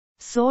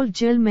Salt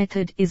gel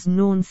method is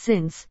known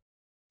since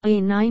A.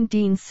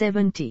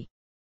 1970,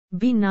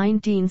 B.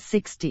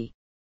 1960,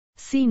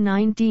 C.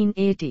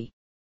 1980,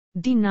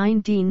 D.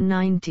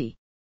 1990.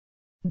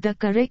 The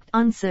correct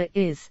answer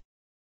is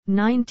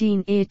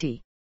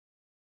 1980.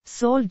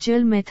 Salt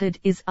gel method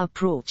is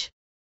approach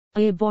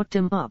A.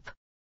 bottom up,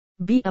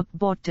 B. up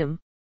bottom,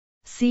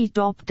 C.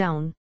 top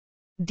down,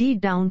 D.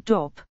 down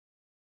top.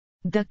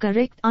 The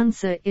correct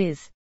answer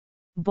is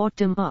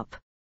bottom up.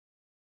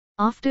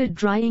 After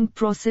drying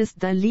process,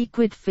 the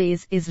liquid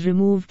phase is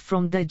removed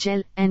from the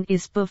gel and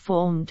is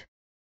performed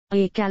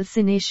A.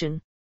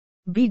 calcination,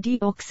 B.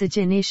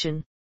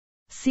 deoxygenation,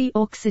 C.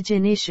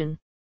 oxygenation,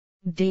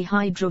 D.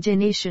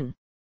 hydrogenation.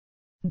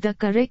 The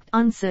correct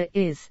answer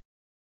is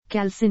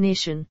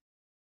calcination.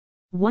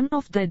 One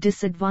of the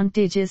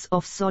disadvantages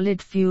of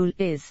solid fuel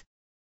is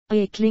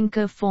A.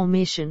 clinker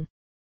formation,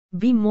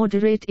 B.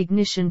 moderate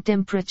ignition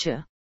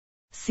temperature,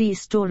 C.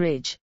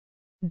 storage,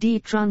 D.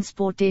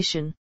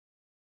 transportation.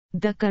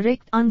 The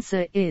correct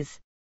answer is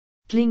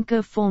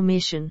clinker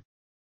formation.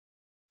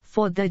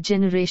 For the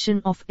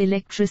generation of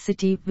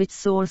electricity, which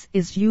source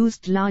is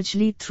used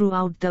largely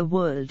throughout the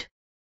world?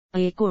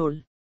 A. coal,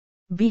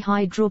 B.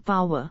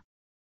 hydropower,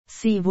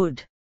 C.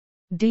 wood,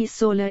 D.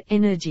 solar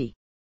energy.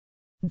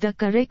 The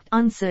correct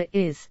answer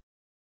is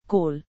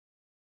coal.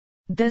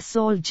 The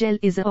salt gel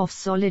is of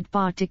solid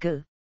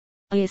particle.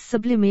 A.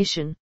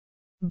 sublimation,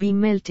 B.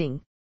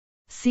 melting,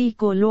 C.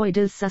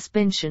 colloidal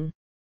suspension,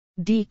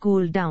 D.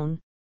 cool down.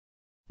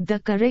 The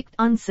correct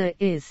answer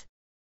is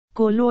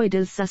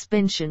colloidal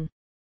suspension.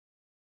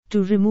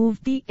 To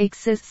remove the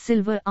excess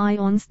silver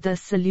ions, the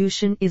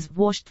solution is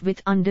washed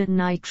with under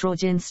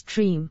nitrogen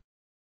stream.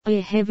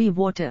 A. heavy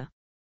water,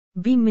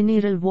 B.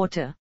 mineral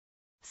water,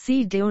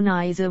 C.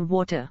 Deioniser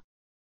water,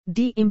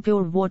 D.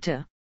 impure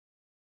water.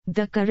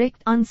 The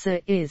correct answer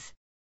is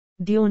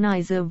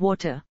Deioniser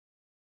water.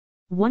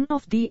 One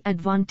of the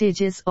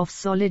advantages of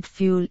solid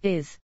fuel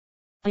is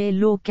A.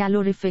 low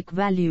calorific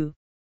value,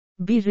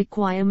 B.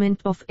 requirement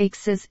of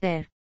excess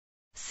air,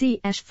 C.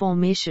 ash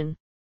formation,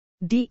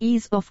 D.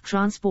 ease of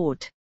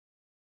transport.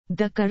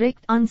 The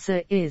correct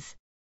answer is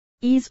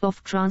ease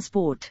of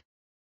transport.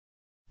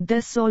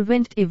 The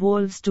solvent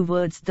evolves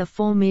towards the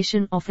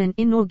formation of an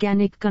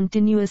inorganic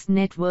continuous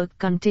network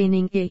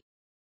containing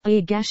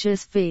A.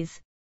 gaseous phase,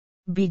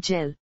 B.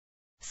 gel,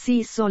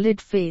 C.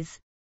 solid phase,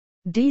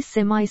 D.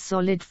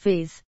 semi-solid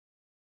phase.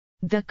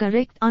 The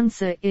correct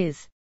answer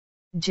is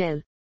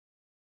gel.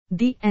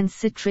 The and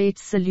citrate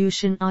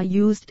solution are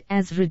used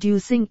as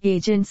reducing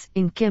agents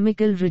in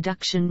chemical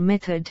reduction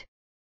method.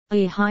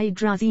 A.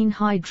 hydrazine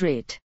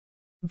hydrate,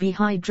 B.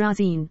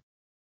 hydrazine,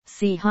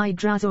 C.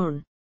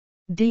 hydrazone,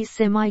 D.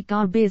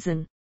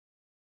 semicarbazine.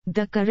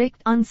 The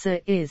correct answer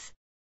is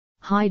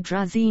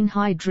hydrazine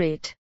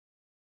hydrate.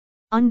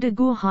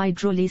 Undergo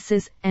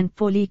hydrolysis and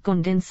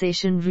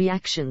polycondensation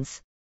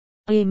reactions.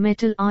 A.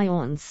 metal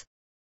ions,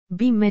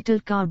 B. metal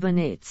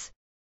carbonates,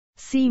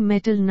 C.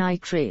 metal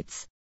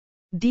nitrates,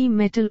 D.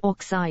 metal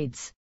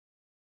oxides.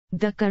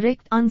 The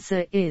correct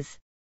answer is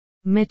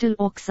metal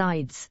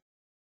oxides.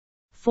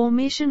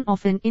 Formation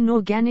of an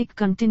inorganic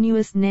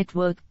continuous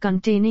network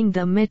containing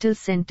the metal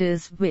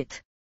centers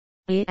with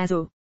A.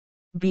 azo,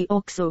 B.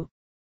 oxo,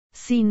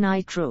 C.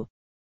 nitro,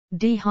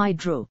 D.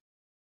 hydro.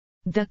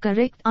 The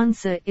correct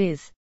answer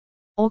is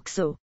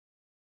oxo.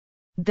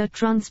 The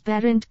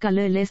transparent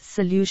colorless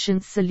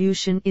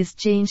solution is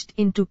changed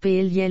into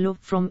pale yellow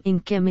from in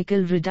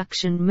chemical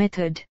reduction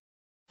method.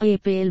 A.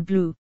 pale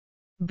blue,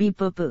 B.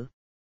 purple,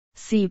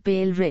 C.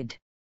 pale red,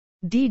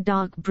 D.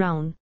 dark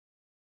brown.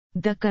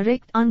 The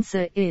correct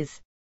answer is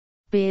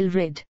pale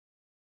red.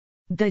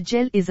 The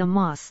gel is a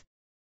mass.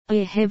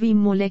 A. heavy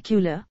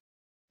molecular,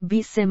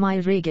 B.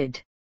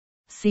 semi-rigid,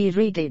 C.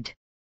 regid,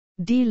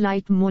 D.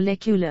 light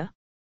molecular.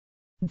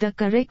 The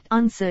correct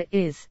answer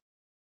is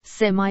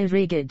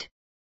semi-rigid.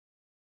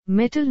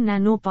 Metal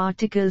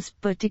nanoparticles,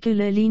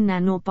 particularly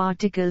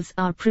nanoparticles,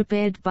 are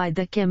prepared by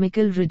the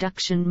chemical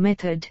reduction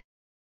method.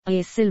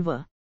 A.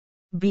 silver,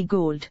 B.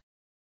 gold,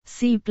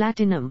 C.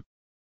 platinum,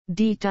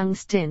 D.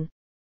 tungsten.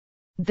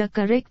 The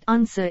correct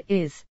answer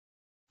is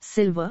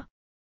silver.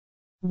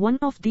 One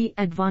of the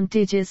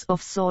advantages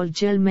of salt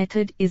gel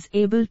method is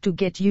able to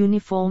get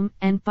uniform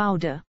and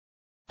powder.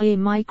 A.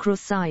 micro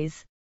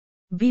size,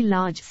 B.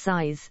 large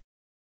size,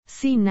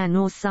 C.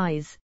 nano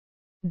size,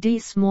 D.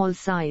 small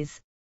size.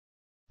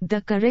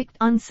 The correct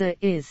answer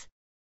is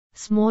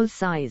small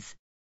size.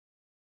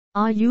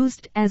 Are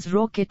used as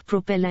rocket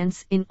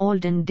propellants in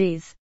olden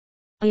days.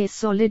 A.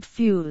 solid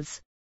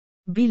fuels,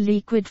 B.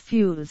 liquid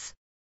fuels,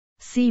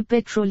 C.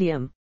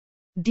 petroleum,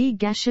 D.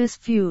 gaseous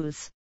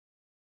fuels.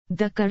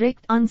 The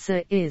correct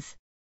answer is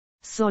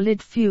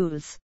solid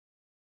fuels.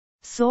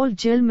 Salt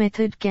gel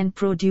method can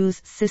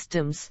produce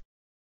systems.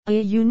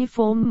 A.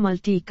 uniform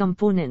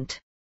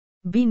multi-component,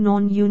 B.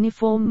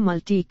 non-uniform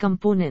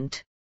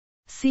multi-component,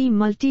 C.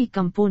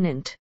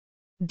 multi-component,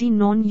 D.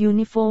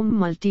 non-uniform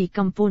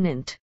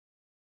multi-component.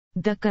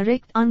 The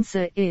correct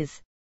answer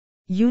is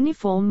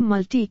uniform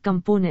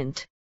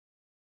multi-component.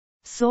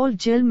 Salt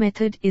gel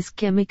method is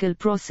chemical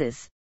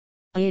process.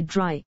 A.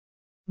 Dry.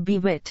 B.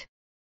 Wet.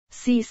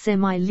 C.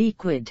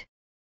 Semi-liquid.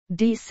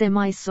 D.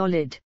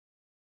 Semi-solid.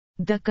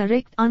 The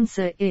correct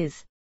answer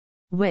is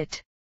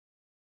wet.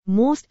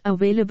 Most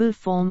available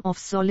form of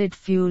solid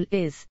fuel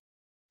is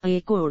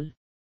A. Coal.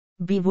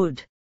 B.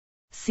 Wood.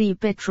 C.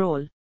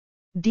 Petrol.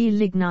 D.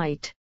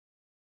 Lignite.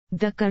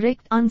 The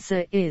correct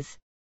answer is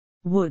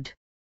wood.